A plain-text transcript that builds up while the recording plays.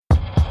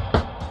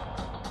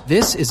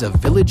This is a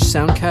Village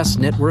Soundcast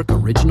Network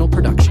original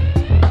production.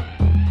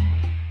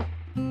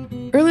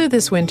 Earlier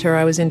this winter,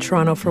 I was in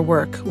Toronto for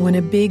work when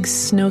a big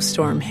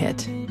snowstorm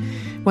hit.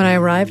 When I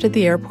arrived at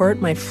the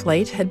airport, my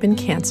flight had been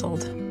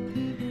cancelled.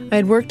 I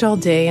had worked all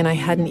day and I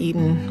hadn't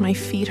eaten. My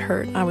feet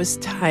hurt. I was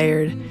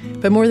tired.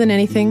 But more than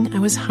anything, I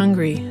was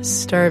hungry,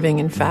 starving,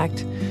 in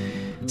fact.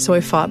 So I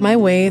fought my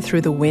way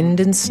through the wind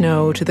and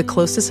snow to the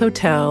closest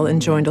hotel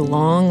and joined a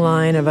long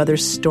line of other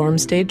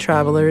storm-stayed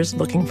travelers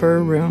looking for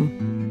a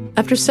room.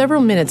 After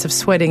several minutes of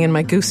sweating in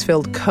my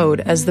goose-filled coat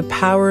as the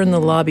power in the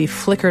lobby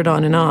flickered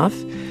on and off,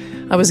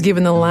 I was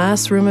given the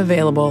last room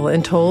available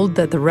and told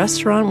that the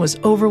restaurant was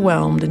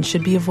overwhelmed and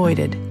should be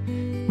avoided.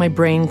 My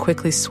brain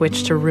quickly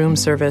switched to room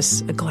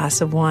service, a glass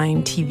of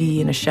wine,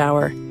 TV, and a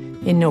shower,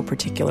 in no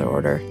particular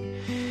order.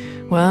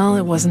 Well,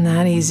 it wasn't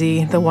that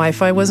easy. The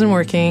Wi-Fi wasn't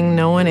working,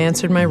 no one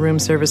answered my room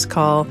service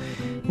call,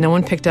 no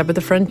one picked up at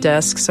the front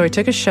desk, so I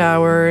took a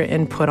shower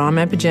and put on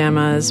my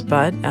pajamas,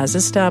 but as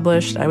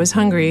established, I was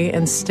hungry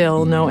and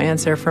still no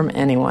answer from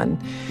anyone.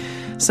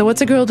 So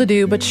what's a girl to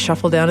do but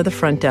shuffle down to the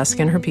front desk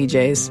in her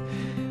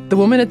PJs? The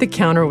woman at the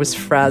counter was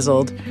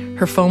frazzled.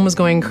 Her phone was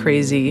going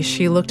crazy.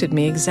 She looked at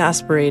me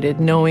exasperated,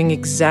 knowing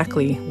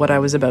exactly what I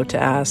was about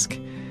to ask.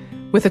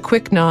 With a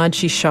quick nod,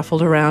 she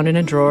shuffled around in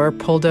a drawer,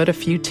 pulled out a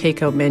few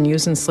takeout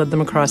menus and slid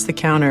them across the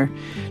counter.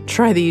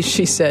 "Try these,"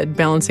 she said,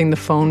 balancing the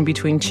phone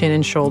between chin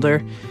and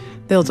shoulder.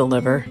 "They'll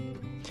deliver."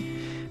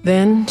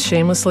 Then,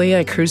 shamelessly,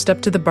 I cruised up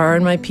to the bar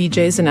in my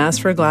PJs and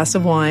asked for a glass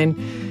of wine.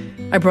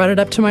 I brought it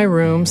up to my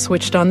room,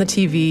 switched on the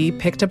TV,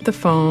 picked up the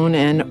phone,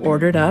 and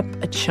ordered up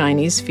a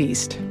Chinese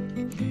feast.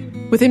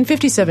 Within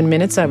 57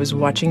 minutes, I was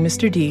watching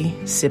Mr. D,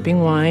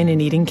 sipping wine and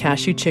eating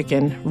cashew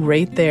chicken,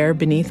 right there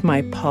beneath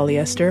my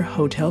polyester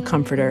hotel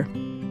comforter.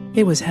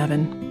 It was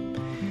heaven.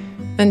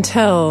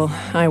 Until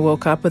I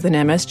woke up with an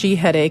MSG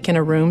headache in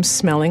a room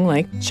smelling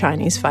like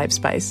Chinese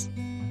five-spice.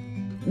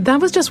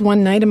 That was just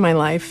one night in my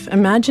life.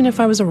 Imagine if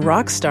I was a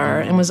rock star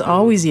and was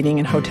always eating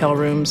in hotel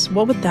rooms.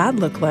 What would that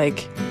look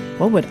like?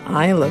 What would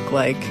I look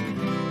like?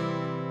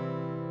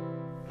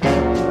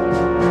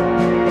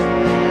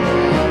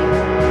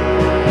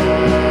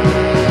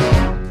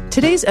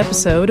 Today's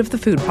episode of the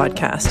Food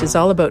Podcast is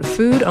all about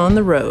food on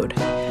the road.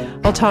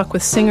 I'll talk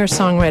with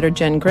singer-songwriter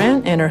Jenn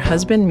Grant and her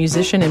husband,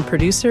 musician and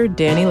producer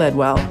Danny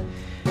Ledwell.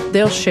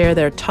 They'll share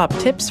their top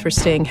tips for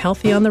staying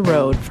healthy on the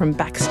road, from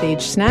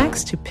backstage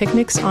snacks to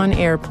picnics on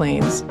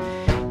airplanes.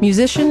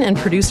 Musician and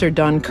producer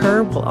Don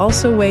Kerr will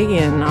also weigh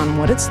in on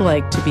what it's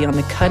like to be on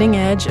the cutting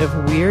edge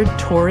of weird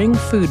touring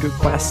food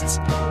requests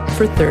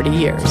for 30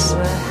 years.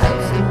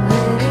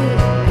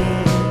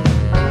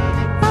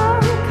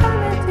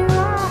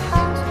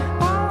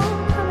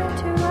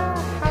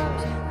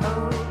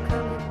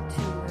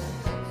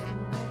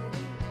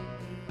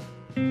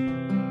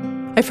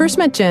 I first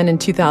met Jenn in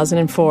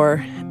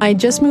 2004. I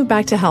just moved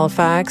back to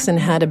Halifax and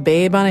had a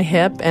babe on a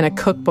hip and a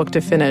cookbook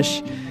to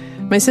finish.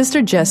 My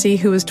sister Jessie,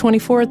 who was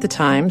 24 at the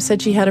time,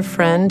 said she had a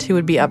friend who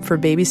would be up for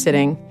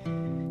babysitting.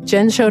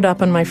 Jenn showed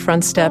up on my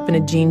front step in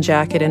a jean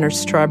jacket and her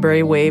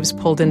strawberry waves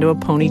pulled into a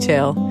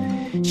ponytail.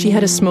 She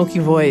had a smoky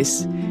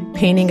voice.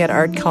 Painting at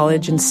art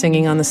college and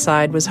singing on the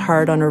side was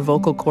hard on her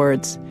vocal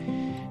cords.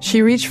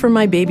 She reached for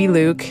my baby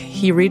Luke,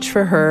 he reached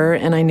for her,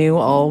 and I knew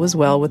all was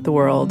well with the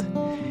world.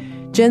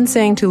 Jenn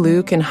sang to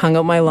Luke and hung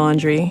out my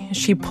laundry.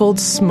 She pulled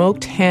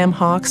smoked ham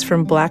hocks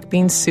from black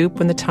bean soup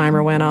when the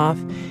timer went off,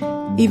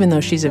 even though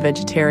she's a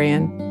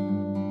vegetarian.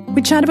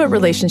 We chat about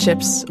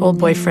relationships, old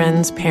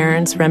boyfriends,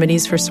 parents,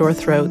 remedies for sore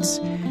throats,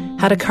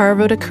 how to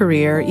carve out a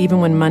career even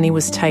when money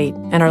was tight,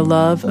 and our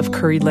love of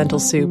curried lentil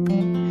soup.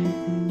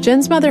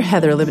 Jenn's mother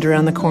Heather lived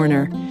around the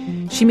corner.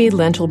 She made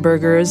lentil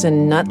burgers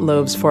and nut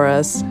loaves for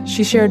us.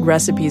 She shared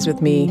recipes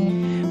with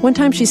me. One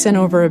time she sent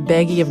over a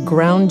baggie of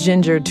ground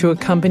ginger to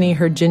accompany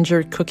her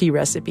ginger cookie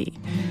recipe.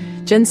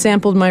 Jenn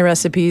sampled my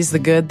recipes, the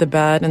good, the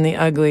bad, and the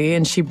ugly,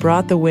 and she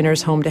brought the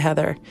winners home to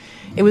Heather.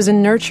 It was a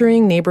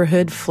nurturing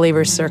neighborhood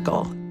flavor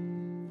circle.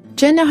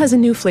 Jenn now has a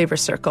new flavor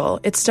circle.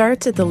 It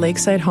starts at the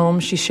lakeside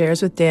home she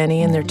shares with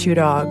Danny and their 2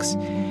 dogs.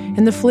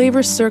 And the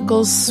flavor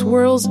circle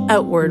swirls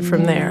outward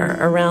from there,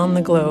 around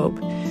the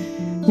globe.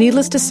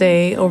 Needless to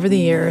say, over the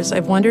years,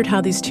 I've wondered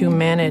how these two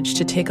managed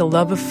to take a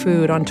love of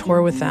food on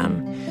tour with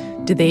them.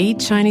 Did they eat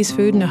Chinese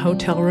food in a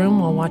hotel room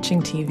while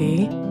watching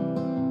TV?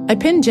 I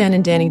pinned Jenn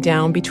and Danny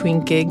down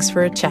between gigs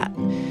for a chat.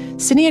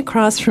 Sitting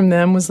across from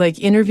them was like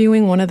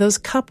interviewing one of those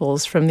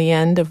couples from the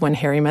end of When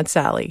Harry Met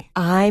Sally.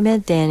 I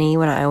met Danny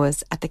when I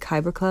was at the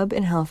Khyber Club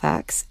in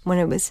Halifax, when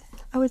it was,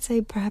 I would say,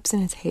 perhaps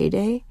in its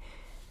heyday.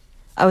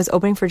 I was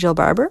opening for Jill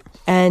Barber,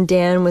 and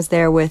Dan was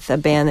there with a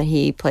band that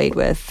he played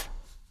with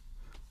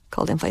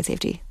called In-Flight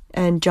Safety.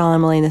 And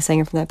John Mullane, the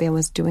singer from that band,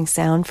 was doing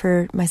sound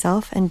for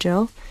myself and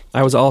Jill.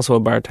 I was also a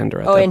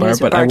bartender at that bar,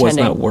 but I was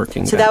not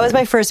working. So that was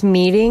my first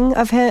meeting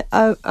of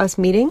us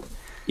meeting.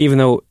 Even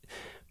though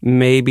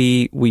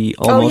maybe we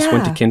almost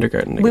went to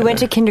kindergarten together. We went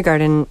to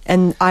kindergarten,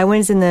 and I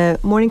was in the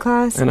morning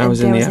class, and I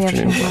was in the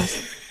afternoon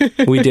class.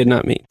 We did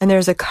not meet. And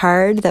there's a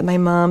card that my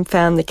mom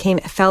found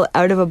that fell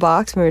out of a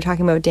box when we were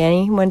talking about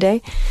Danny one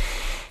day.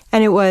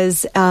 And it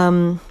was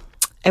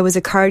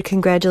a card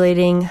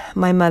congratulating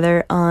my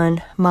mother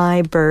on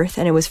my birth,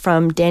 and it was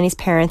from Danny's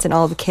parents, and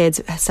all the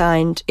kids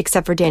signed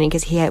except for Danny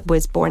because he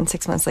was born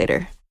 6 months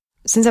later.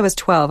 Since I was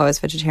 12, I was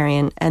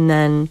vegetarian, and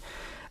then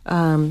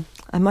I'm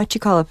what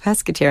you call a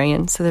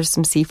pescatarian, so there's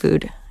some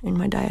seafood in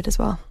my diet as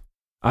well.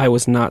 I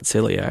was not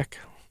celiac.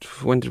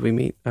 When did we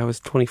meet? I was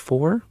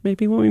 24,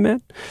 maybe, when we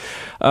met.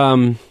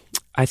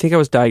 I think I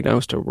was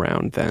diagnosed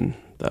around then,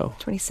 though.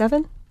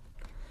 27?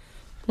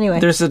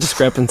 Anyway. There's a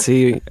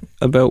discrepancy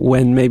about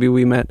when maybe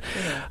we met.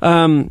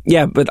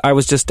 But I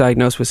was just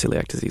diagnosed with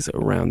celiac disease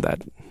around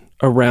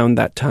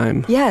that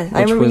time. Yeah,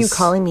 I remember you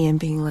calling me and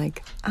being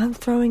like, I'm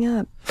throwing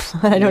up.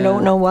 I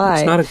don't know why.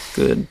 It's not a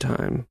good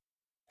time.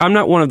 I'm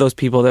not one of those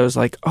people that was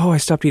like, oh, I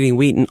stopped eating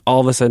wheat and all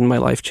of a sudden my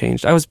life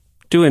changed. I was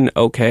doing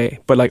okay,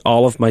 but like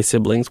all of my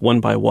siblings,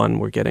 one by one,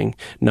 were getting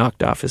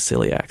knocked off as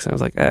celiacs. And I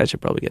was like, I should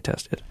probably get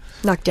tested.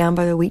 Knocked down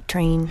by the wheat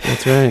train.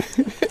 That's right.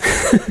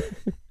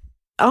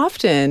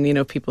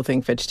 Often, people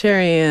think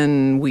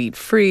vegetarian,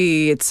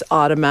 wheat-free, it's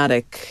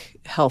automatic,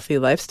 healthy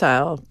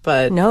lifestyle,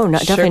 but no,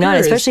 definitely not.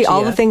 Especially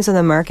all the things on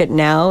the market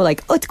now,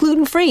 like, oh, it's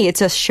gluten-free,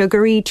 it's a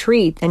sugary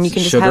treat, and you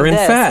can just have this.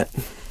 Sugar and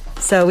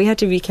fat. So we have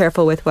to be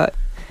careful with what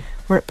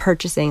we're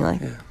purchasing,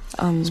 like.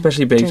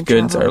 Especially baked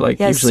goods are like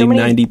usually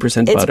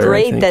 90% butter. It's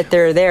great that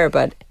they're there,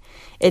 but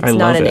it's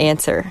not an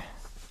answer.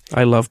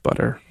 I love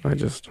butter. I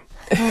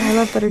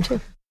love butter too.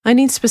 I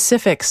need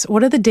specifics.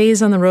 What are the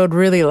days on the road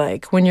really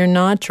like when you're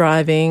not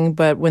driving,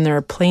 but when there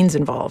are planes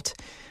involved?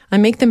 I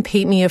make them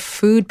paint me a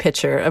food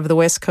picture of the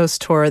West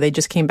Coast tour they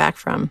just came back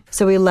from.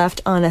 So we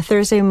left on a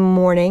Thursday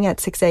morning at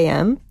 6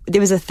 a.m. It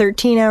was a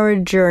 13-hour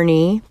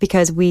journey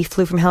because we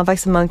flew from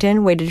Halifax to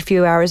Moncton, waited a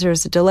few hours, there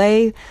was a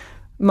delay.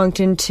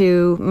 Moncton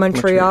to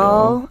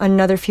Montreal,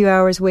 another few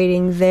hours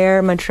waiting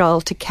there.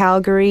 Montreal to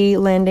Calgary,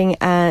 landing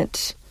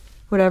at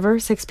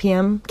 6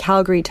 p.m.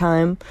 Calgary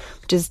time,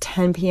 which is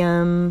 10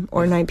 p.m.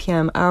 or 9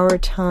 p.m. our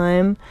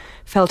time.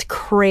 Felt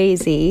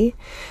crazy.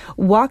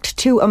 Walked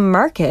to a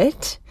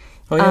market,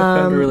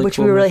 which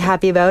we were really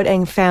happy about,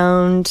 and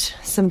found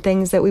some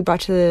things that we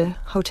brought to the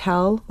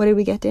hotel. What did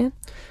we get, Dan?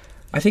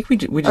 I think we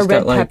just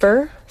got red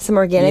pepper, some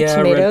organic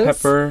tomatoes. Red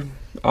pepper,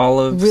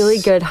 olives. Really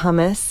good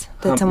hummus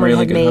that someone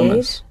had made.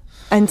 Hummus.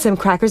 And some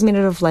crackers made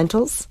out of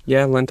lentils.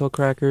 Yeah, lentil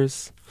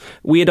crackers.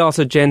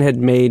 Jen had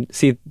made,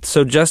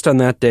 so just on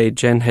that day,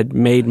 Jen had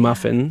made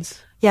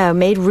muffins. Yeah,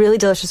 made really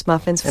delicious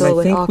muffins filled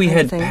with all kinds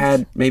of things. And I think we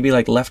had maybe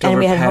like leftover and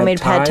we had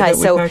homemade pad thai.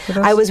 So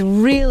I was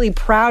really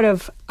proud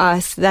of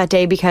us that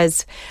day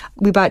because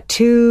we bought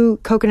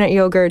 2 coconut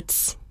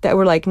yogurts that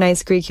were like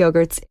nice Greek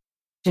yogurts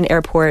in the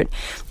airport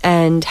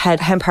and had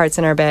hemp hearts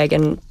in our bag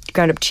and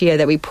ground up chia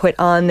that we put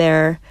on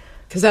there.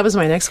 Because that was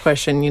my next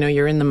question.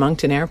 You're in the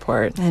Moncton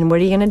airport. And what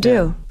are you going to do?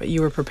 Yeah, but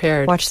you were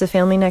prepared. Watch the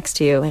family next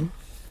to you and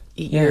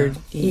eat your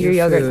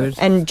yogurt. Food.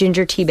 And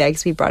ginger tea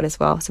bags we brought as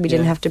well, so we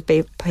didn't have to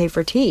pay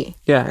for tea.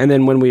 Yeah, and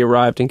then when we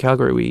arrived in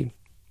Calgary, we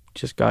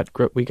just got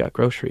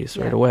groceries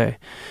right away.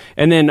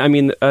 And then,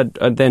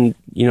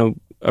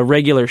 a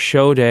regular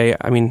show day,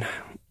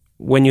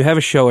 when you have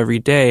a show every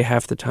day,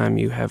 half the time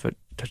you have to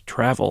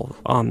travel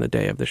on the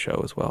day of the show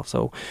as well.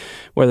 So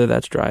whether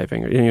that's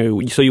driving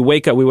or, so we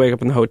wake up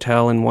in the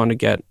hotel and want to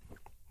get,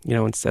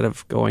 instead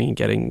of going and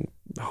getting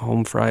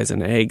home fries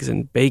and eggs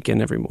and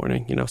bacon every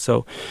morning,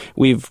 so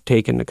we've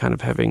taken to kind of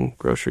having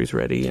groceries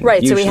ready. And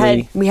right. So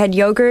we had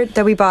yogurt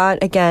that we bought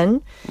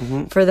again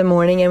for the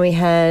morning, and we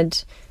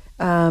had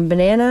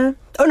banana.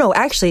 Oh no,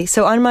 actually,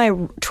 so on my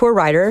tour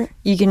rider,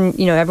 you can,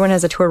 everyone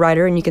has a tour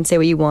rider and you can say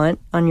what you want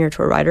on your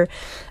tour rider.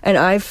 And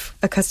I've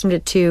accustomed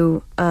it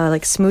to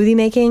like smoothie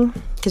making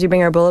because we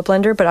bring our bullet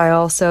blender, but I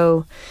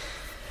also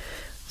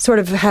sort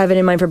of have it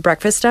in mind for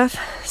breakfast stuff.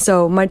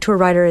 So my tour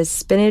rider is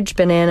spinach,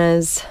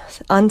 bananas,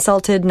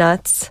 unsalted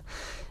nuts,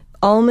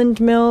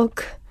 almond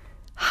milk,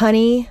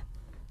 honey,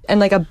 and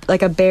like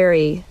a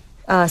berry.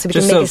 So we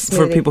can make a smoothie.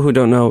 For people who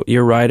don't know,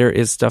 your rider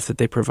is stuff that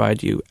they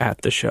provide you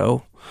at the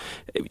show.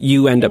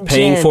 You end up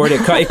paying for it.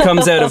 It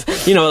comes out of,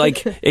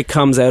 it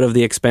comes out of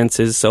the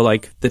expenses. So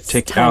like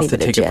off the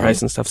ticket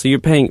price and stuff. So you're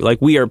paying,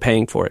 we are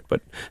paying for it,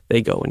 but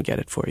they go and get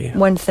it for you.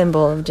 1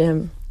 thimble of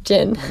gin.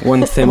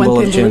 One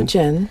thimble of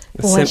gin.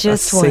 A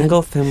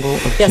single thimble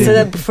of gin.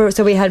 Yeah,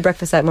 so we had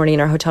breakfast that morning in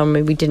our hotel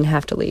room. We didn't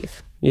have to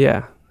leave.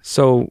 Yeah.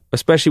 So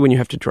especially when you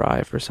have to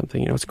drive or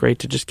something, it's great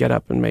to just get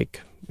up and make,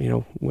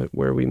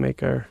 where we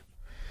make our...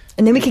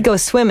 And then we could go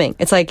swimming.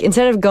 It's like,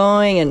 instead of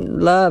going and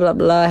blah, blah,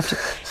 blah,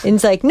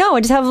 it's like, no, I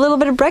just have a little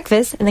bit of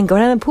breakfast and then go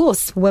down the pool,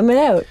 swim it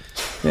out.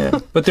 Yeah.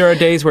 But there are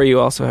days where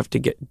you also have to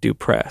do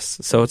press.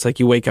 So it's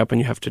like you wake up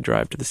and you have to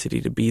drive to the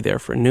city to be there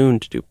for noon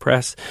to do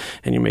press,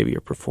 and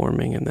you're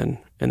performing, and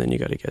then you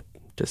got to get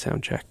to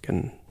sound check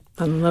and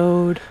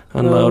unload.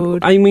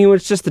 Load.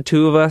 It's just the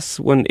two of us.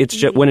 When it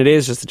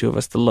is just the two of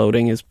us, the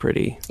loading is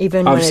pretty.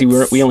 Even obviously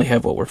we only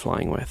have what we're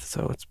flying with,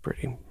 so it's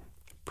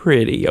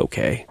pretty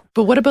okay.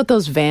 But what about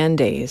those van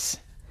days?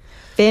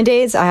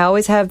 Band-Aids, I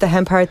always have the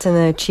hemp hearts and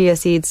the chia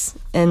seeds,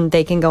 and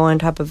they can go on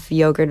top of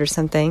yogurt or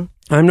something.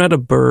 I'm not a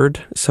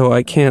bird, so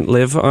I can't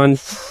live on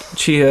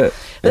chia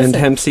and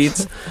hemp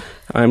seeds.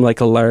 I'm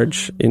like a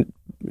large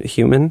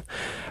human.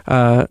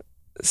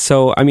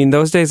 So, I mean,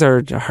 those days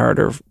are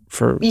harder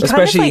for, you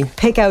especially... kind of like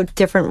pick out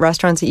different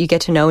restaurants that you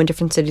get to know in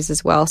different cities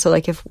as well. So,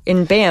 like, if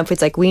in Banff,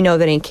 it's like we know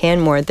that in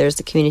Canmore, there's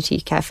the community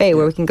cafe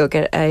where we can go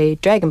get a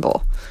Dragon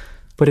Bowl.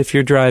 But if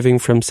you're driving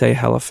from, say,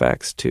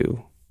 Halifax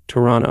to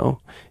Toronto,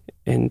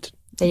 and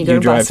then you go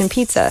to Boston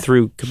Pizza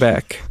through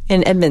Quebec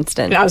in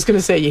Edmundston. I was going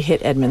to say you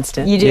hit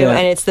Edmundston. You do,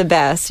 and it's the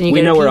best. And you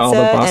get a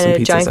pizza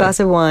and a giant glass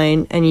of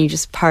wine, and you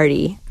just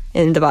party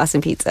in the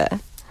Boston Pizza.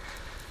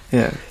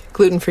 Yeah.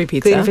 Gluten-free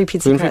pizza. Gluten-free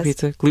pizza. Gluten-free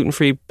pizza.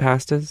 Gluten-free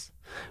pastas.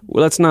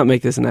 Well, let's not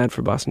make this an ad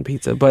for Boston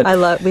Pizza, but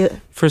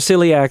for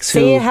celiacs who...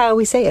 Say it how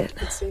we say it.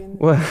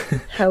 What?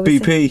 How we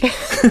BP.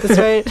 That's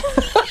right.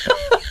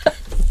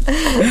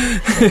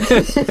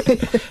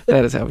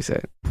 That is how we say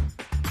it.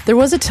 There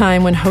was a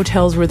time when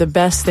hotels were the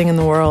best thing in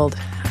the world.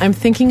 I'm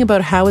thinking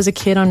about how as a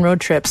kid on road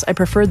trips, I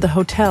preferred the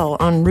hotel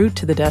en route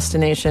to the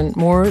destination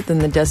more than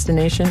the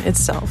destination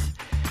itself.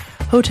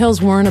 Hotels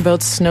weren't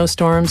about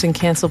snowstorms and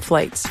canceled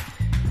flights.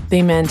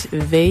 They meant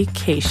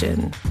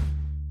vacation.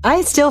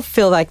 I still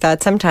feel like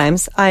that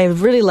sometimes. I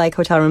really like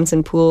hotel rooms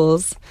and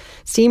pools.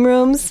 Steam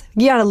rooms.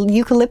 Yeah,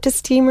 eucalyptus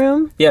steam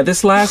room. Yeah,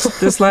 this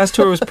last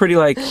tour was pretty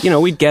like,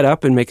 we'd get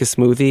up and make a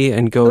smoothie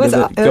and go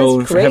have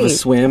a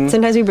swim.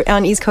 Sometimes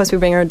on East Coast we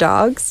bring our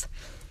dogs.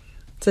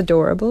 It's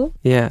adorable.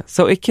 Yeah,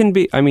 so it can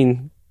be, I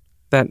mean,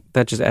 that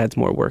just adds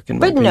more work in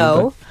my opinion.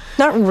 No,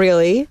 not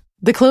really.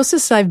 The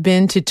closest I've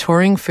been to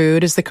touring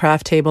food is the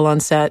craft table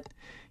on set.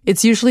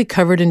 It's usually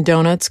covered in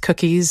donuts,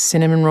 cookies,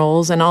 cinnamon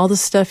rolls, and all the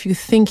stuff you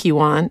think you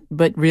want,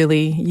 but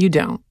really you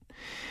don't.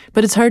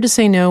 But it's hard to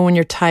say no when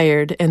you're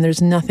tired and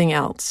there's nothing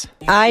else.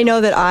 I know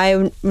that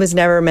I was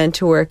never meant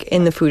to work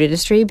in the food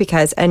industry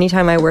because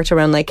anytime I worked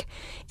around like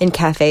in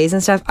cafes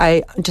and stuff,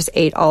 I just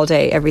ate all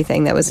day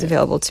everything that was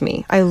available to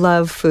me. I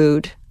love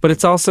food. But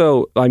it's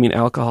also, I mean,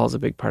 alcohol is a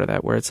big part of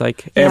that, where it's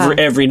like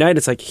every night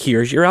it's like,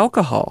 here's your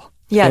alcohol.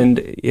 Yeah. And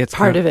it's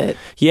part of it.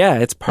 Yeah,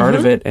 it's part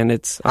of it. And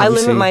it's I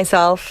limit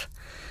myself.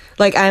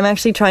 Like, I'm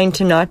actually trying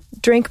to not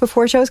drink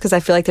before shows because I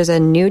feel like there's a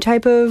new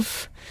type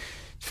of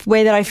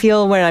way that I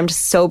feel when I'm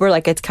just sober.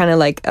 Like, it's kind of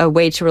like a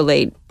way to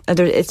relate.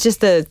 It's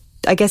just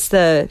I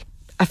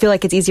feel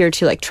like it's easier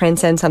to like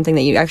transcend something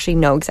that you actually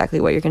know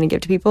exactly what you're going to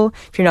give to people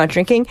if you're not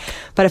drinking.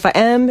 But if I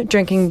am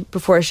drinking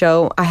before a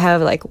show, I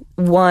have like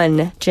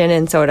one gin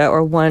and soda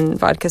or one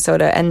vodka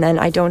soda, and then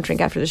I don't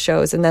drink after the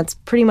shows. And that's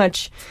pretty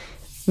much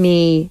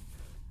me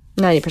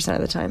 90%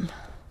 of the time.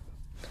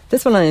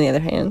 This one, on the other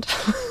hand,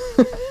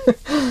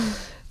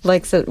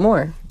 likes it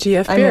more.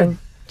 GF beer.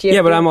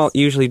 Yeah, but I'm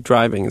usually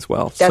driving as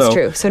well. That's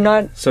true. So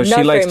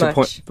she likes to say I'm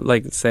a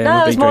big drinker.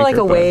 No, it's more like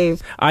a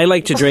wave. I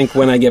like to drink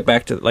when I get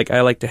back to,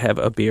 I like to have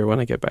a beer when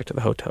I get back to the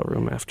hotel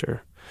room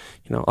after,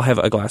 I'll have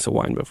a glass of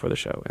wine before the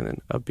show and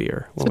then a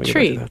beer. It's a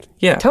treat.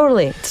 Yeah.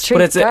 Totally. It's a treat.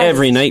 But it's an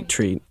every night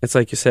treat. It's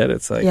like you said,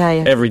 it's like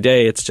every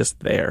day it's just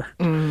there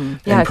and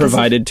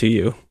provided to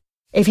you.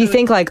 If you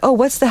think like, oh,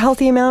 what's the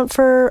healthy amount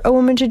for a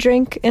woman to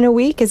drink in a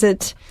week? Is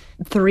it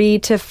 3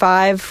 to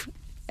 5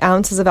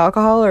 ounces of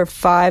alcohol or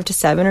 5 to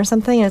 7 or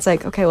something? And it's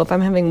like, okay, well, if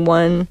I'm having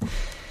 1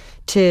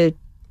 to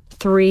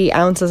 3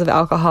 ounces of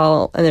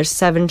alcohol and there's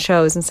 7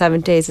 shows in 7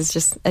 days,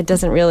 it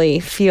doesn't really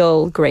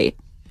feel great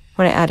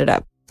when I add it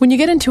up. When you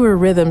get into a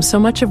rhythm, so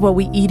much of what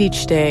we eat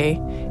each day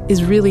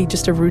is really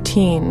just a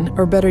routine,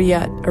 or better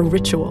yet, a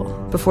ritual.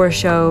 Before a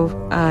show,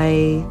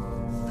 I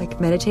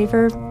meditate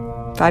for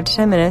 5 to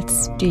 10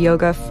 minutes, do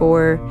yoga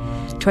for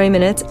 20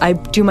 minutes. I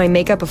do my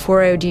makeup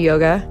before I do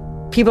yoga.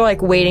 People are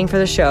waiting for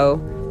the show,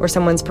 or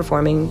someone's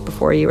performing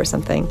before you or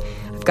something.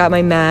 I've got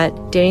my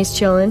mat, Danny's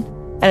chilling,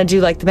 and I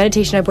do the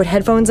meditation. I put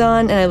headphones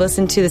on and I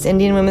listen to this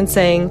Indian woman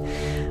saying,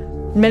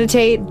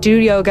 meditate, do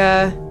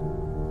yoga,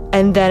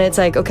 and then it's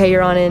okay,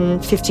 you're on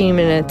in 15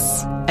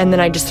 minutes. And then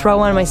I just throw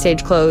on my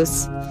stage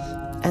clothes,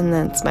 and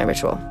then it's my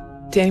ritual.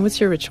 Danny, what's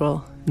your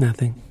ritual?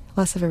 Nothing.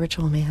 Less of a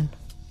ritual, man.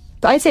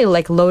 But I'd say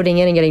loading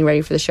in and getting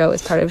ready for the show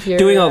is part of your...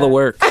 Doing all the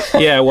work.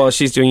 Yeah, while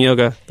she's doing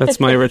yoga. That's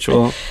my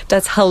ritual.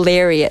 That's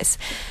hilarious.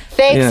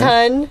 Thanks,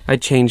 hun. I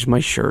change my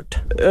shirt.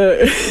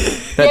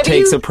 That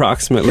takes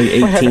approximately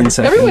 18 seconds.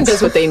 Everyone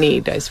does what they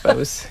need, I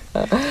suppose.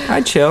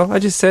 I chill. I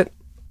just sit.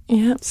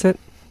 Yeah. Sit.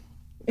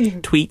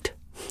 Tweet.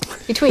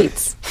 He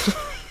tweets.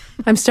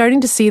 I'm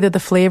starting to see that the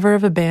flavor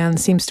of a band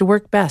seems to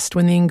work best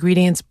when the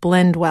ingredients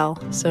blend well,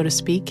 so to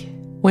speak.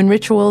 When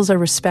rituals are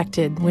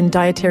respected, when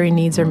dietary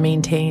needs are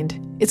maintained,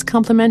 it's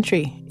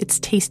complementary. It's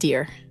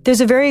tastier.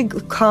 There's a very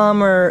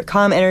calm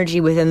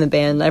energy within the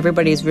band.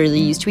 Everybody's really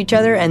used to each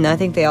other, and I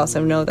think they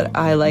also know that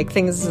I like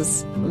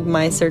things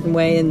my certain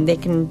way, and they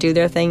can do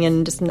their thing,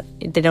 and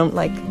they don't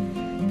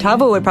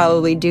Tavo would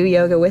probably do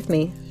yoga with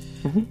me.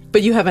 Mm-hmm.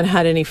 But you haven't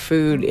had any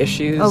food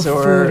issues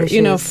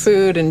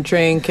food and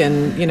drink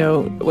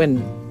and,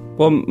 when...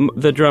 Well,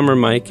 the drummer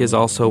Mike is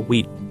also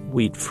wheat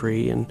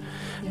free, and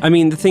I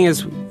mean, the thing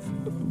is,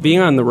 being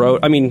on the road,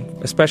 I mean,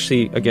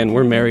 especially, again,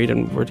 we're married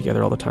and we're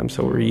together all the time,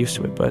 so we're used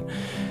to it. But,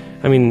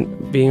 I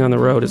mean, being on the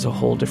road is a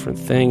whole different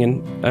thing.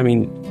 And, I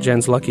mean,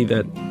 Jen's lucky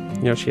that,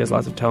 you know, she has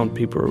lots of talented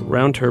people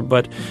around her.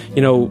 But,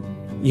 you know,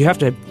 you have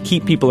to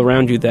keep people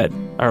around you that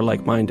are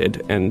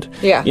like-minded. And,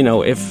 you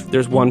know, if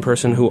there's one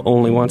person who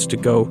only wants to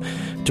go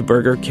to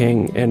Burger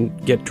King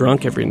and get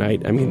drunk every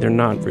night, I mean, they're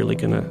not really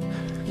going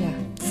to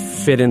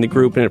fit in the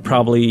group, and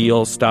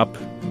you'll stop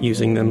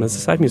using them as a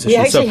side musician.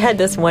 We actually had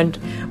this one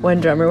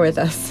drummer with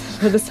us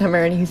for the summer,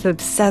 and he's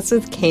obsessed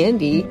with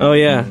candy. Oh,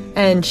 yeah.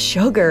 And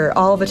sugar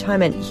all the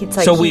time. And he's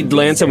like, so we'd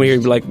land somewhere,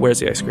 he'd be like, where's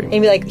the ice cream? And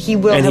he'd be like, he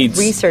will have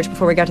research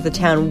before we got to the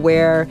town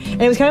where...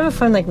 And it was kind of a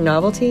fun, like,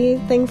 novelty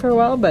thing for a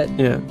while, but...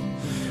 Yeah.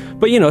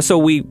 But, you know, so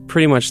we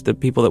pretty much, the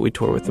people that we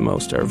tour with the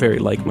most are very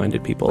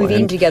like-minded people. We've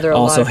eaten together a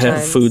lot of times. Also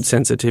have food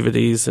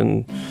sensitivities.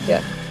 And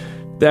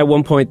at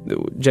one point,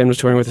 Jen was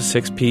touring with a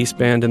 6-piece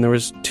band, and there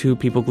was 2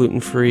 people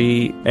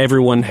gluten-free.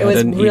 Everyone had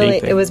an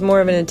eating thing. It was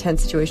more of an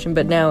intense situation,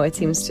 but now it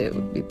seems to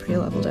be pretty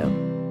leveled out.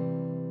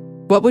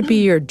 What would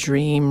be your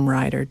dream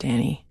rider,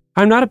 Danny?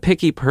 I'm not a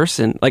picky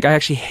person. Like, I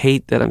actually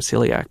hate that I'm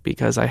celiac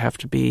because I have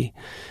to be,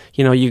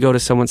 you know, you go to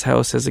someone's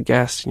house as a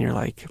guest and you're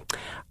like,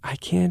 I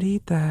can't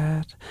eat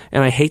that.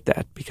 And I hate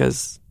that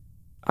because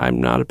I'm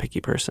not a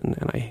picky person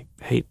and I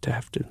hate to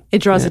have to. It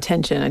draws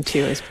attention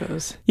too, I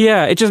suppose.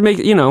 Yeah, it just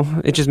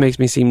makes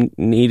me seem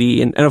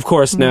needy. And of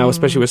course now,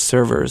 especially with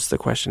servers, the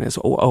question is,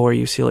 are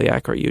you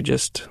celiac or are you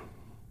just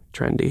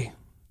trendy,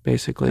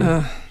 basically?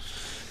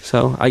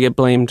 So I get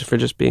blamed for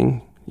just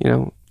being, you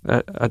know,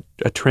 a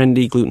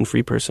trendy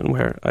gluten-free person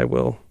where I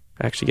will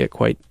actually get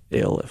quite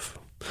ill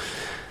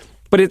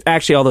but it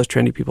actually, all those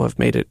trendy people have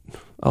made it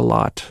a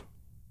lot,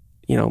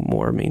 you know,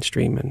 more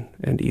mainstream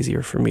and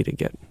easier for me to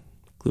get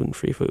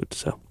gluten-free food.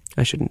 So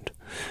I shouldn't,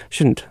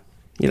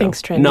 you know,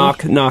 knock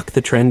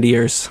the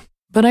trendiers.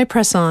 But I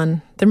press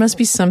on. There must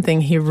be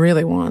something he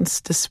really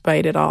wants,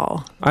 despite it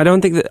all. I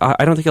don't think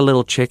a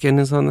little chicken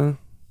is on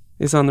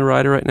the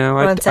rider right now.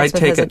 Ron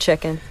Sexsmith has a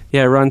chicken.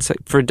 Yeah,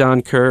 for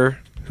Don Kerr,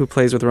 who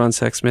plays with Ron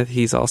Sexsmith,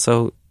 he's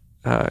also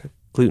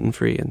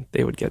gluten-free, and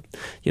they would get,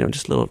 you know,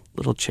 just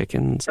little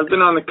chickens. I've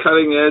been on the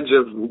cutting edge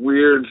of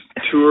weird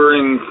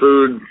touring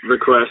food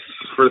requests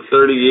for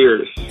 30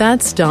 years.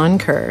 That's Don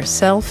Kerr,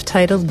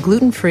 self-titled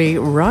gluten-free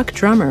rock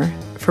drummer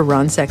for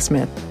Ron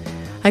Sexsmith.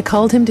 I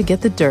called him to get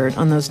the dirt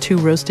on those 2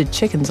 roasted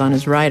chickens on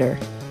his rider.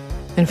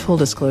 In full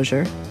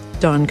disclosure,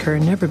 Don Kerr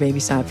never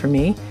babysat for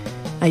me.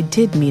 I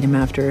did meet him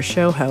after a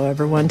show,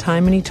 however, one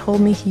time, and he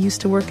told me he used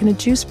to work in a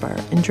juice bar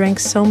and drank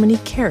so many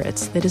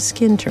carrots that his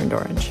skin turned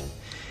orange.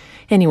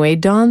 Anyway,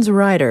 Don's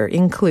rider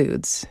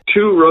includes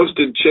 2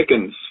 roasted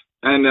chickens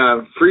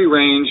and free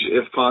range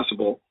if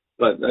possible,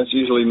 but that's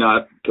usually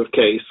not the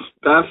case.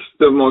 That's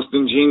the most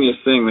ingenious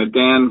thing that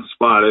Dan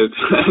spotted,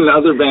 and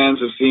other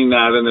bands have seen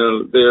that,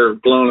 and they're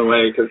blown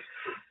away because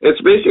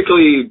it's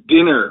basically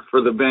dinner for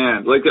the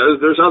band. Like,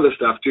 there's other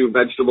stuff too,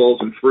 vegetables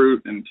and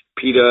fruit and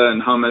pita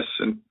and hummus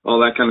and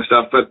all that kind of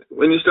stuff. But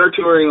when you start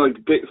touring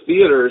like big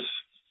theaters,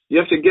 you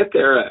have to get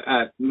there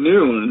at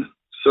noon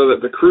so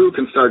that the crew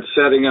can start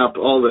setting up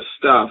all this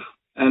stuff.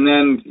 And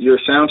then you're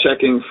sound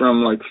checking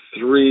from like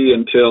 3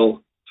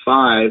 until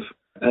 5,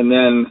 and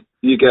then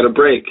you get a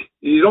break.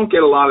 You don't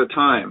get a lot of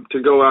time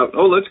to go out,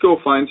 let's go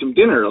find some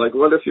dinner. Like,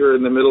 what if you're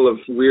in the middle of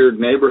a weird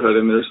neighborhood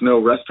and there's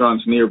no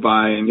restaurants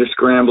nearby and you're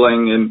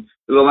scrambling, and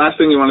the last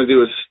thing you want to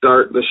do is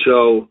start the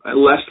show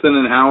less than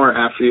an hour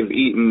after you've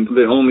eaten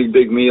the only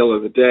big meal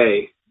of the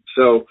day.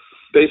 So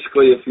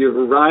basically, if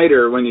your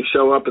rider, when you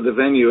show up at the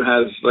venue,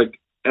 has like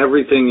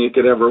everything you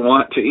could ever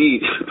want to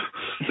eat,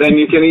 then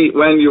you can eat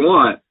when you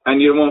want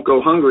and you won't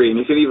go hungry, and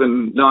you can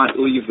even not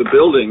leave the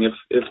building.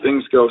 If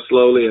things go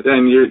slowly,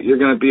 then you're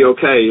going to be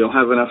okay. You'll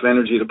have enough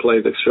energy to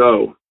play the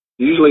show.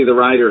 Usually the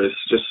rider is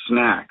just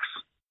snacks.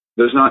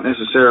 There's not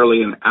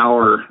necessarily an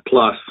hour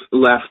plus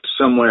left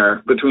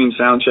somewhere between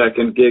sound check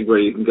and gig where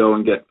you can go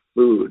and get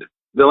food.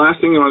 The last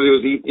thing you want to do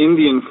is eat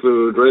Indian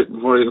food right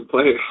before you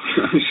play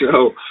a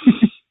show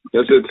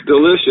because it's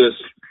delicious.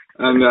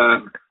 And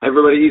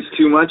everybody eats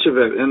too much of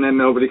it, and then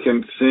nobody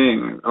can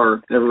sing,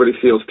 or everybody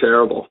feels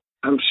terrible.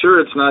 I'm sure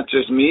it's not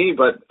just me,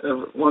 but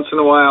once in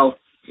a while,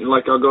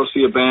 like, I'll go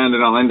see a band,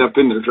 and I'll end up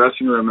in their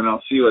dressing room, and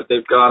I'll see what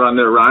they've got on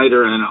their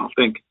rider, and I'll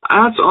think,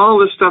 that's all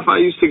the stuff I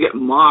used to get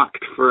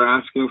mocked for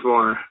asking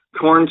for.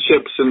 Corn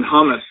chips and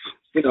hummus,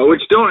 you know,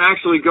 which don't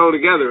actually go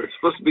together. It's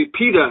supposed to be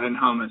pita and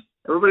hummus.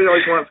 Everybody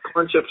always wants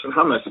corn chips and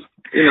hummus.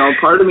 You know,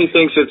 part of me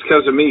thinks it's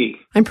because of me.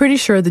 I'm pretty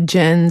sure the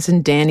Jens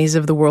and Dannys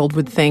of the world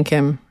would thank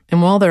him.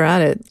 And while they're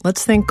at it,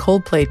 let's thank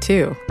Coldplay,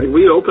 too.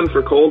 We opened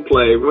for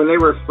Coldplay when they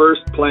were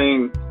first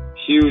playing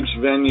huge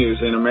venues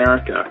in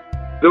America.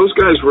 Those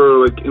guys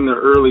were like in their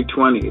early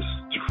 20s,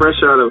 fresh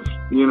out of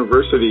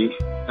university,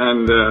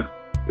 and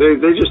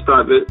they just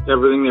thought that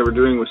everything they were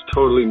doing was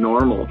totally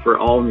normal for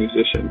all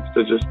musicians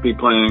to just be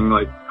playing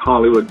like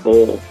Hollywood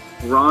Bowl.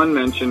 Ron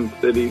mentioned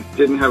that he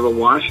didn't have a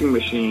washing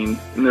machine,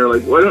 and they're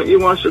like, why don't you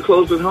wash your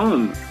clothes at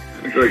home?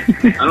 It's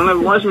like, I don't have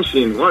a washing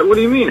machine. What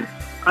do you mean?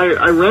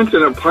 I rent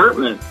an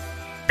apartment.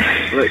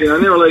 Like,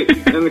 and they were like,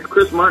 and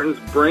Chris Martin's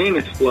brain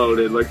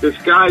exploded. Like, this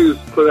guy who's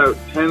put out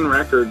 10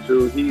 records,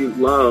 who he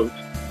loved,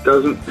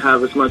 doesn't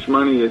have as much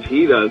money as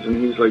he does,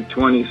 and he's like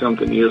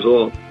 20-something years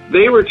old.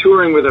 They were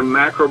touring with a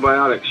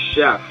macrobiotic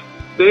chef.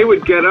 They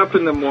would get up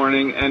in the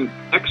morning and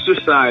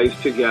exercise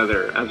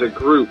together as a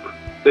group.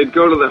 They'd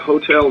go to the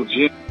hotel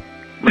gym,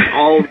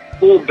 all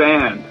full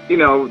band. You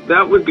know,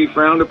 that would be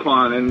frowned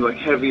upon in like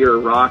heavier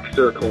rock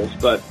circles.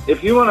 But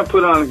if you want to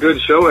put on a good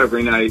show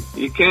every night,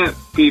 you can't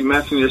be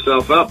messing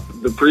yourself up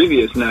the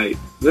previous night.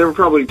 They were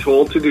probably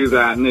told to do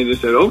that, and they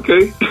just said,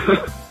 okay.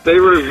 They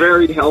were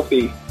very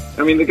healthy.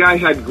 I mean, the guy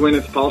had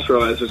Gwyneth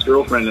Paltrow as his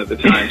girlfriend at the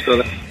time, so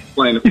that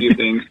explained a few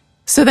things.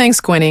 So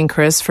thanks, Gwynnie and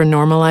Chris, for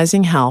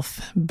normalizing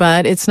health.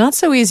 But it's not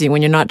so easy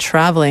when you're not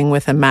traveling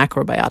with a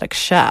macrobiotic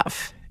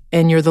chef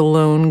and you're the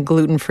lone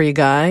gluten-free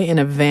guy in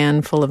a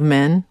van full of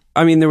men.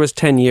 I mean, there was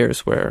 10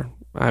 years where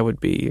I would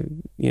be,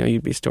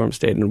 you'd be storm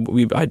stayed. And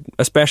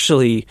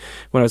especially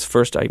when I was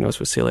first diagnosed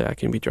with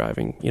celiac and be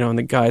driving, and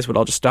the guys would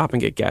all just stop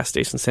and get gas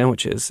station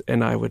sandwiches,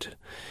 and I would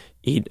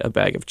eat a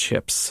bag of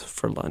chips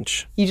for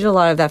lunch. You did a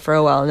lot of that for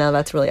a while. Now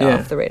that's really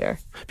off the radar.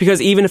 Because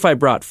even if I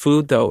brought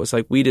food, though, it was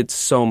like we did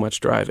so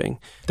much driving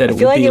that I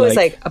feel like it was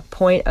like a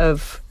point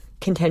of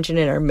contention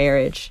in our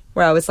marriage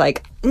where I was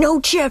like, no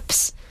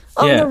chips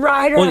on the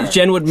rider. Well,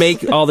 Jen would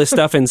make all this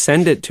stuff and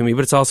send it to me,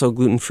 but it's also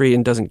gluten-free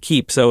and doesn't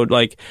keep. So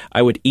like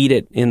I would eat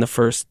it in the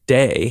first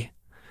day,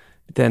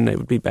 then it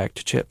would be back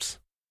to chips.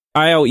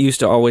 I used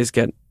to always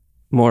get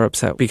more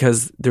upset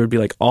because there would be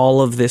like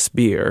all of this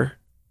beer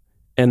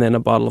and then a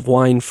bottle of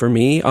wine for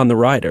me on the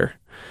rider.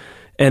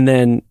 And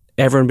then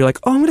everyone would be like,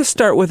 oh, I'm going to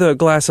start with a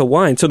glass of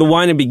wine. So the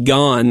wine would be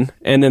gone.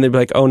 And then they'd be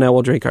like, oh, now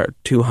we'll drink our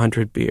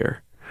 200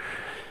 beer.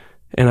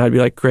 And I'd be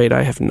like, great,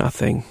 I have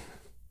nothing.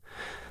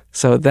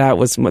 So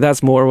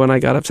that's more when I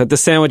got upset. The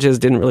sandwiches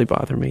didn't really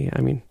bother me.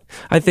 I mean,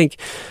 I think,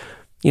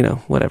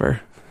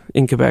 whatever.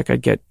 In Quebec,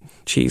 I'd get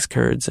cheese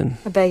curds and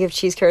a bag of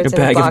cheese curds,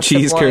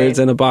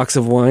 and a box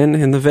of wine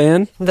in the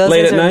van. Those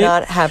late things at are night.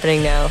 Not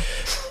happening now.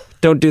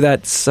 Don't do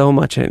that so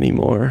much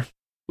anymore.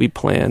 We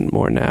plan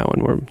more now,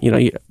 and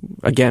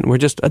we're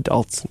just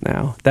adults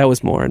now. That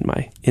was more in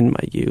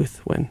my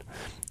youth when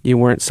you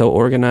weren't so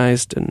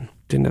organized and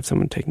didn't have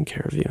someone taking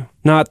care of you.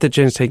 Not that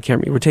Jen's taking care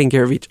of me. We're taking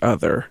care of each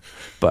other,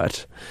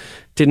 but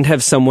didn't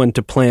have someone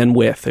to plan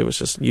with. It was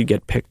just you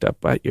get picked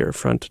up at your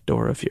front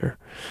door of your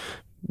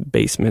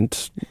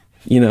basement,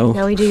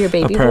 Now we do your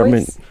baby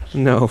apartment. voice?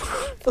 No.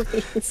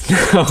 Please.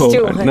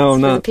 No,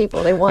 not. The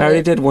people, they want I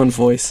already did one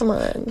voice. Come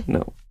on.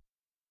 No.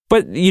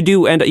 But you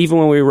do, and even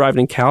when we arrived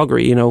in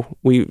Calgary,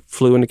 we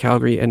flew into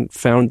Calgary and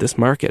found this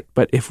market.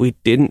 But if we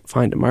didn't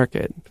find a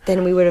market,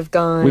 then we would have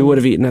gone. We would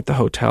have eaten at the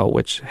hotel,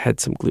 which had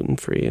some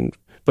gluten-free.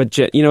 But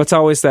it's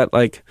always that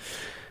like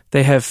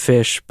they have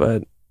fish,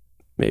 but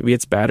maybe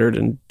it's battered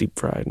and deep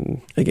fried.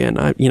 And again,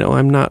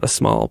 I'm not a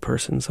small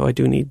person, so I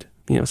do need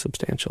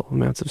substantial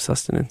amounts of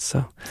sustenance.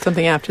 So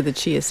something after the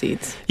chia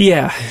seeds.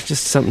 Yeah,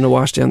 just something to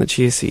wash down the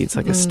chia seeds,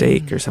 like a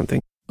steak or something,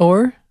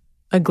 or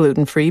a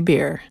gluten-free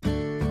beer.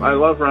 I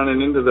love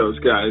running into those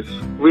guys.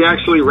 We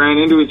actually ran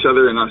into each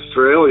other in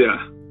Australia,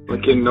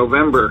 like in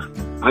November.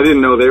 I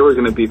didn't know they were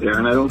going to be there,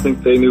 and I don't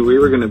think they knew we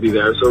were going to be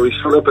there. So we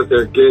showed up at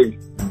their gig,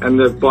 and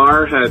the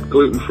bar had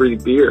gluten-free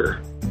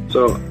beer.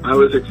 So I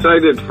was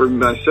excited for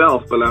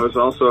myself, but I was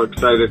also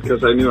excited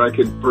because I knew I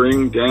could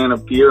bring Dan a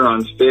beer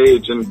on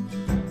stage and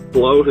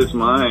blow his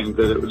mind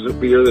that it was a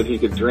beer that he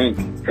could drink.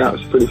 That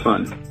was pretty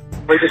fun.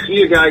 When you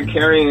see a guy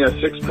carrying a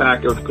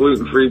six-pack of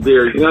gluten-free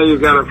beer,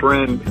 you've got a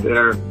friend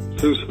there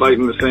who's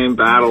fighting the same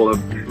battle of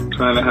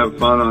trying to have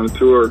fun on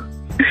tour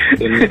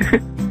in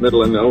the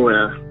middle of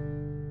nowhere.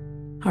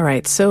 All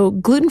right, so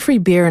gluten-free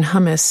beer and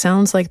hummus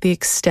sounds like the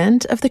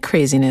extent of the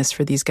craziness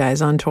for these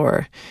guys on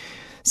tour.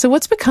 So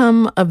what's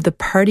become of the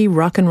party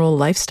rock and roll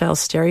lifestyle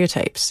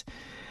stereotypes?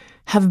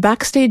 Have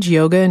backstage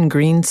yoga and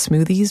green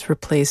smoothies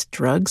replaced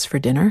drugs for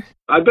dinner?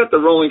 I bet the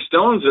Rolling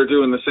Stones are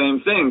doing the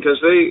same thing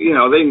because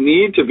they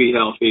need to be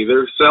healthy.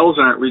 Their cells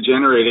aren't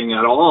regenerating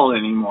at all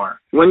anymore.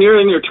 When you're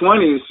in your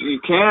 20s, you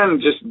can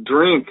just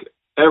drink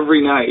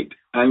every night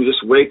and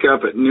just wake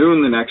up at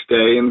noon the next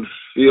day and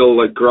feel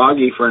like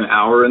groggy for an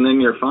hour, and then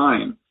you're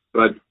fine.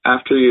 But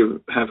after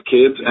you have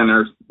kids and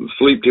are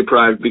sleep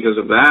deprived because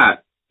of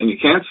that, and you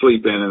can't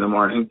sleep in the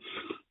morning,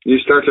 you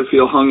start to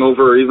feel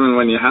hungover even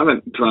when you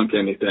haven't drunk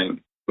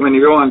anything. When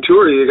you go on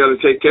tour, you got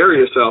to take care of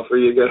yourself, or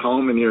you get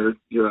home and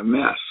you're a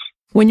mess.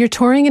 When you're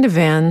touring in a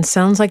van,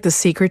 sounds like the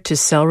secret to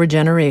cell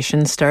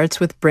regeneration starts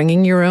with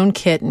bringing your own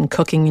kit and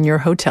cooking in your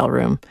hotel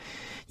room.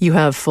 You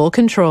have full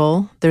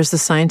control. There's the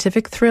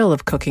scientific thrill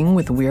of cooking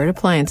with weird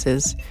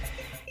appliances.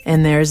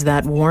 And there's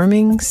that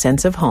warming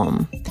sense of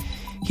home.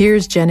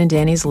 Here's Jen and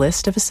Danny's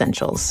list of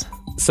essentials.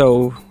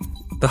 So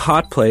the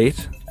hot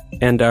plate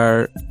and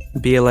our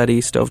Bialetti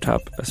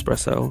stovetop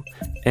espresso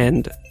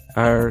and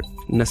our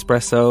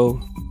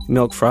Nespresso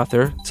milk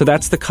frother. So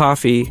that's the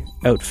coffee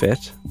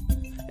outfit.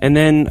 And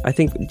then I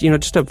think,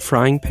 just a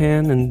frying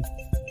pan. And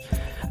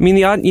I mean,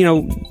 the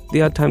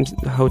odd times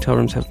the hotel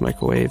rooms have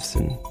microwaves,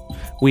 and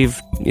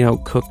we've,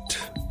 cooked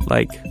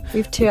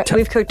We've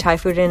cooked Thai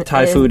food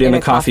in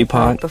a coffee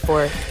pot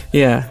before.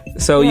 Yeah.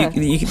 So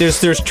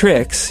there's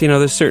tricks.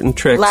 There's certain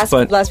tricks.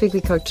 Last week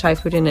we cooked Thai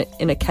food in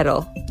a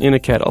kettle. In a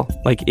kettle,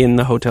 like in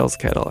the hotel's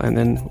kettle, and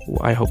then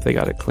I hope they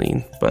got it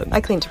clean. But I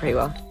cleaned it pretty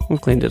well. We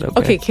cleaned it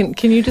okay. Okay,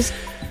 can you just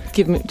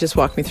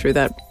walk me through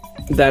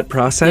that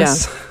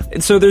process? Yeah.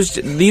 So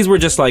these were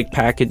just like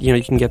package.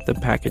 You can get the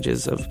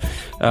packages of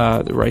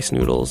the rice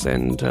noodles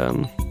and.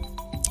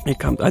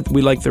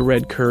 We like the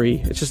red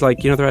curry. It's just like,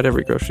 they're at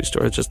every grocery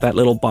store. It's just that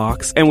little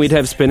box. And we'd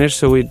have spinach,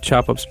 so we'd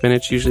chop up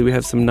spinach. Usually we'd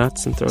have some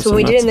nuts and throw some nuts. So when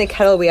we did it in the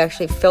kettle, we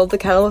actually filled the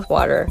kettle with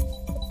water,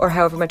 or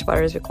however much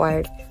water is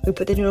required. We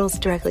put the noodles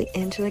directly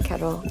into the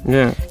kettle.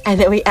 Yeah. And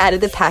then we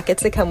added the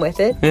packets that come with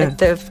it, like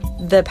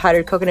the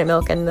powdered coconut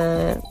milk and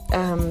the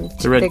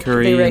red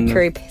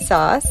curry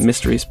sauce.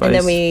 Mystery spice. And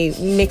then we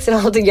mixed it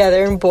all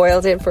together and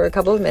boiled it for a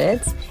couple of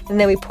minutes. And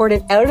then we poured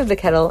it out of the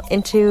kettle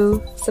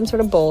into some sort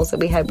of bowls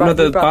that we had brought.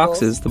 No, the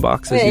boxes.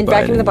 And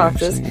back into the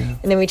boxes. Yeah.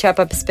 And then we chop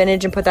up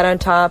spinach and put that on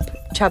top.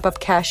 Chop up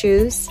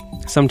cashews.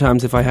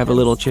 Sometimes if I have a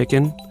little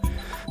chicken,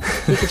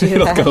 you could do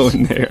it'll that. go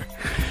in there.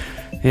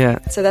 Yeah.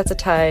 So that's a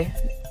Thai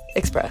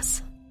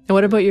Express. And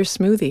what about your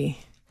smoothie?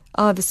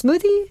 The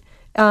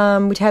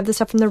smoothie, we'd have the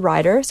stuff from the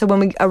rider. So when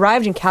we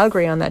arrived in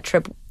Calgary on that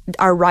trip,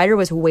 our rider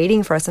was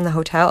waiting for us in the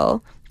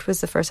hotel, which was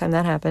the first time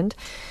that happened.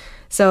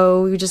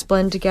 So we would just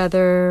blend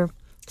together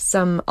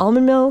some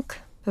almond milk,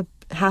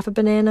 half a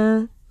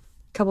banana,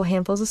 a couple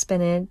handfuls of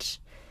spinach,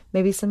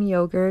 maybe some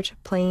yogurt,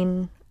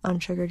 plain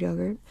unsugared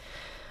yogurt,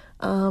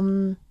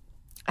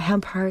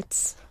 hemp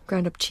hearts,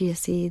 ground up chia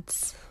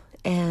seeds,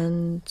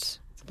 and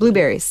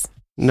blueberries.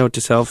 Note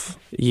to self,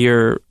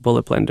 your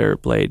bullet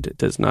blender blade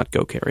does not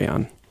go carry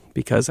on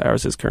because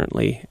ours is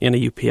currently in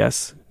a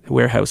UPS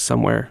warehouse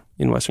somewhere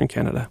in Western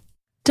Canada.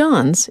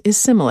 Don's is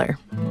similar.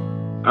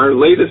 Our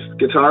latest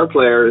guitar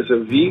player is a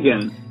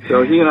vegan,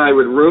 so he and I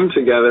would room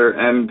together,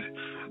 and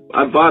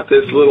I bought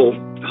this little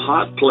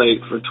hot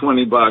plate for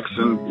 $20,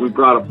 and we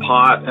brought a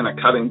pot and a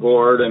cutting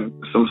board and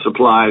some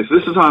supplies.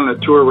 This is on a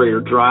tour where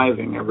you're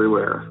driving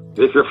everywhere.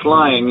 If you're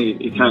flying,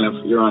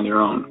 you're on your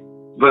own.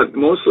 But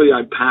mostly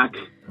I pack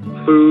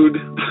food,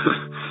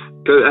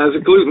 because as a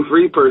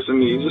gluten-free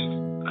person,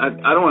 I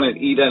don't want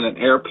to eat at an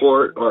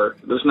airport, or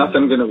there's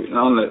nothing going to be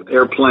on the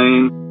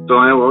airplane. So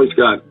I always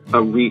got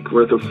a week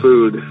worth of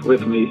food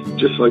with me,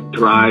 just like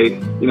dry,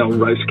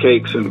 rice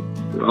cakes, and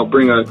I'll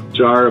bring a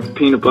jar of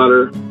peanut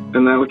butter,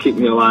 and that'll keep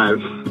me alive.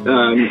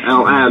 And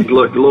I'll add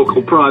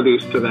local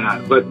produce to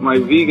that. But my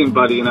vegan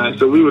buddy and I,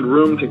 so we would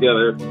room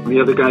together. The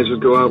other guys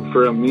would go out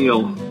for a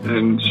meal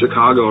in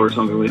Chicago or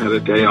something. We had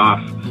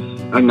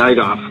a night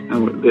off,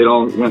 and they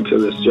all went to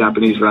this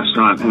Japanese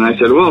restaurant. And I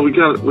said, well, we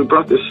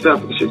brought this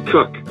stuff, we should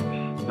cook.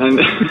 And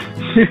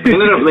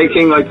ended up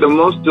making like the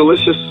most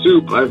delicious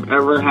soup I've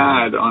ever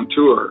had on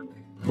tour.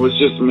 It was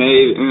just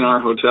made in our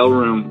hotel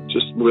room,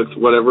 just with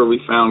whatever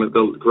we found at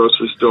the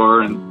grocery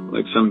store, and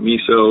like some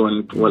miso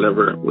and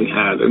whatever we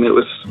had. And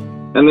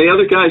the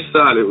other guys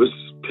thought it was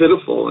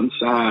pitiful and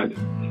sad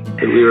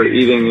that we were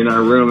eating in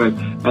our room,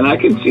 and I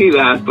can see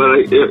that,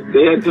 but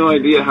they had no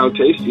idea how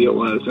tasty it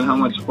was and how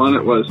much fun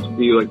it was to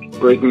be like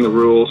breaking the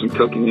rules and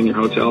cooking in your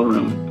hotel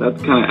room. That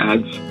kind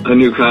of adds a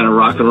new kind of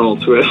rock and roll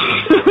twist.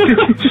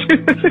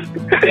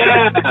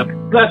 Yeah,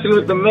 messing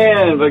with the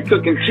man by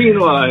cooking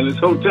quinoa in his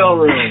hotel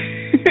room.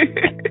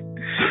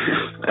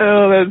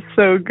 Oh, that's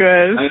so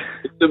good. I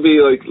used to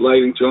be like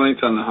lighting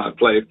joints on the hot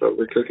plate, but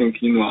we're cooking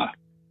quinoa.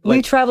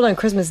 We traveled on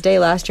Christmas Day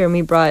last year, and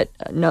we brought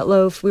nut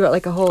loaf. We brought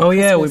like a whole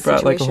we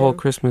brought like a whole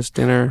Christmas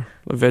dinner,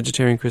 a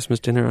vegetarian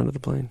Christmas dinner onto the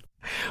plane.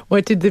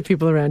 What did the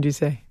people around you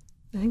say?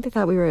 I think they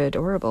thought we were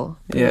adorable.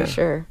 Yeah.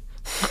 Sure.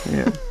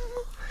 Yeah.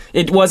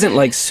 It wasn't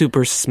like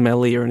super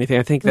smelly or anything.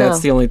 I think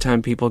that's the only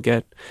time people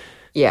get...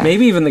 Yeah.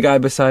 Maybe even the guy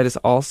beside us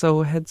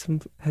also had some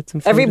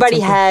food. Everybody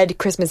had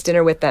Christmas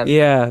dinner with them.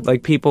 Yeah,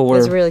 like people were... It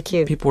was really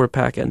cute. People were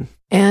packing.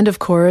 And, of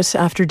course,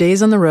 after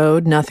days on the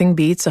road, nothing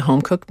beats a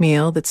home-cooked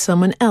meal that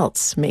someone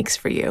else makes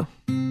for you.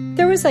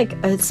 There was like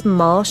a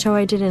small show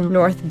I did in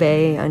North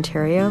Bay,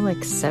 Ontario,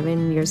 like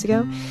 7 years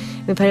ago.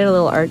 We played at a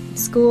little art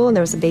school, and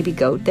there was a baby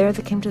goat there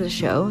that came to the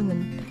show. And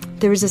then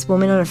there was this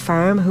woman on a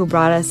farm who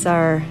brought us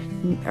our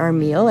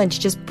meal, and she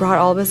just brought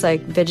all this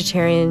like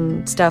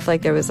vegetarian stuff.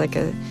 Like there was like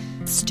a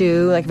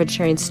stew, like a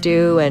vegetarian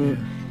stew, and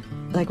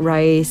like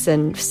rice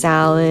and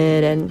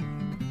salad and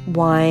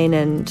wine,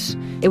 and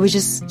it was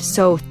just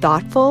so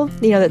thoughtful,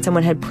 that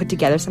someone had put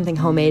together something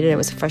homemade and it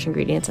was fresh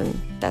ingredients, and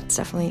that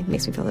definitely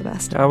makes me feel the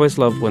best. I always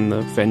love when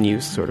the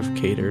venue's sort of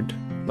catered,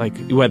 like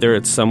whether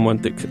it's someone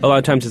a lot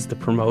of times it's the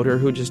promoter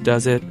who just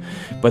does it,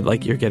 but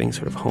like you're getting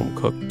sort of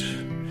home-cooked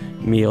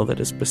meal that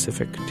is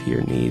specific to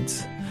your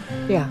needs.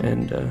 Yeah.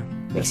 And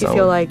makes you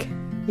feel like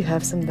you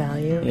have some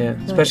value. Yeah,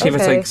 especially if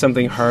it's like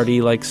something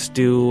hearty like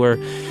stew, or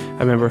I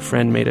remember a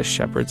friend made a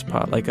shepherd's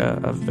pie, like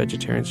a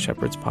vegetarian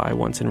shepherd's pie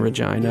once in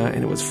Regina,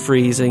 and it was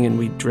freezing and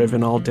we'd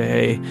driven all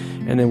day,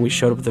 and then we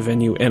showed up at the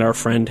venue and our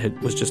friend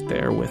was just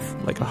there with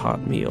like a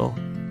hot meal.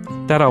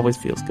 That always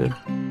feels good.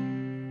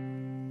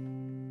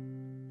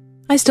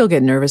 I still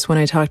get nervous when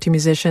I talk to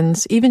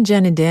musicians, even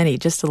Jenn and Danny,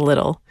 just a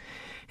little.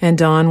 And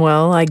Dawn,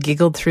 well, I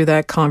giggled through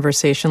that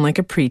conversation like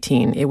a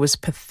preteen. It was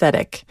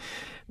pathetic.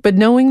 But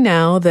knowing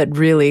now that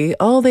really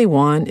all they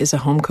want is a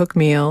home-cooked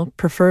meal,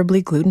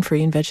 preferably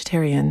gluten-free and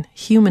vegetarian,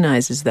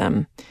 humanizes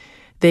them.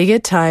 They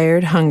get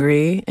tired,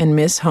 hungry, and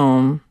miss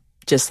home,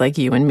 just like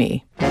you and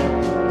me.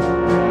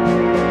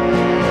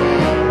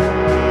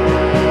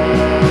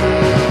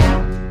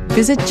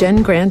 Visit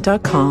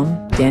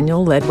JennGrant.com,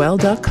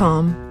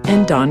 DanielLedwell.com,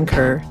 and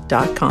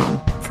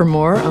DawnKerr.com for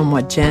more on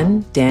what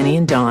Jenn, Danny,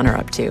 and Dawn are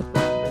up to.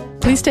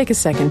 Please take a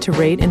second to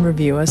rate and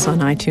review us on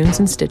iTunes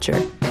and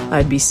Stitcher.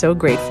 I'd be so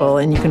grateful,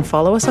 and you can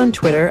follow us on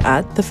Twitter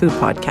at The Food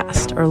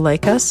Podcast or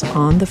like us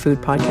on The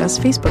Food Podcast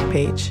Facebook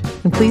page.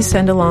 And please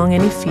send along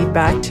any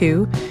feedback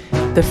to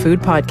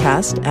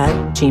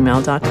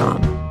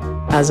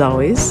thefoodpodcast@gmail.com. As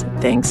always,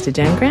 thanks to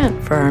Jenn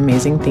Grant for our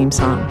amazing theme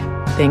song.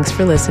 Thanks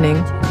for listening.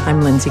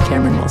 I'm Lindsay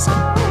Cameron Wilson.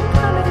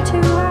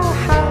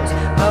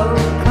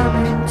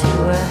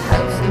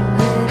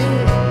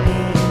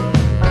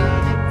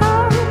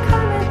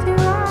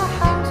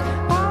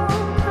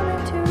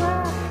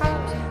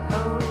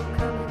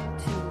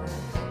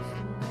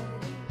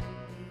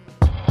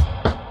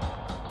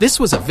 This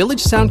was a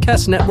Village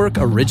Soundcast Network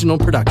original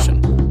production.